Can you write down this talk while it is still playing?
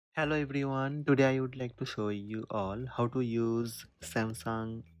Hello everyone, today I would like to show you all how to use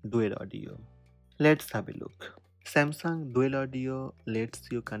Samsung Dual Audio. Let's have a look. Samsung Dual Audio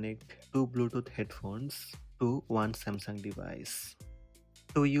lets you connect two Bluetooth headphones to one Samsung device.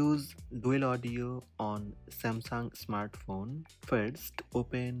 To use Dual Audio on Samsung smartphone, first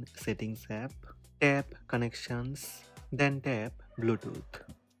open Settings app, tap Connections, then tap Bluetooth.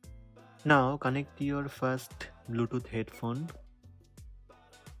 Now connect your first Bluetooth headphone.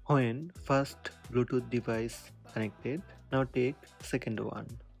 When first Bluetooth device connected, now take second one.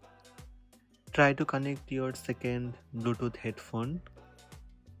 Try to connect your second Bluetooth headphone.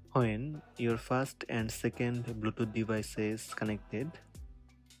 When your first and second Bluetooth devices connected,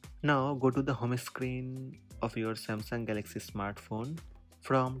 now go to the home screen of your Samsung Galaxy smartphone.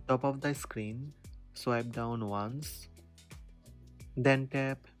 From top of the screen, swipe down once, then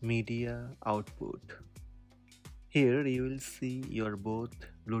tap Media Output. Here you will see your both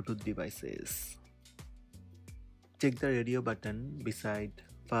Bluetooth devices. Check the radio button beside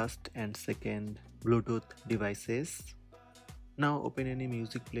first and second Bluetooth devices. Now open any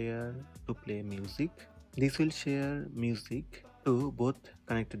music player to play music. This will share music to both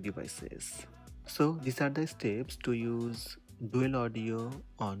connected devices. So these are the steps to use Dual Audio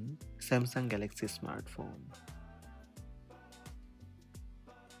on Samsung Galaxy smartphone.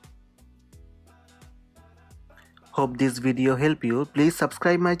 Hope this video helped you. Please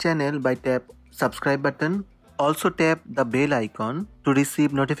subscribe my channel by tap subscribe button. Also tap the bell icon to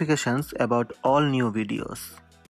receive notifications about all new videos.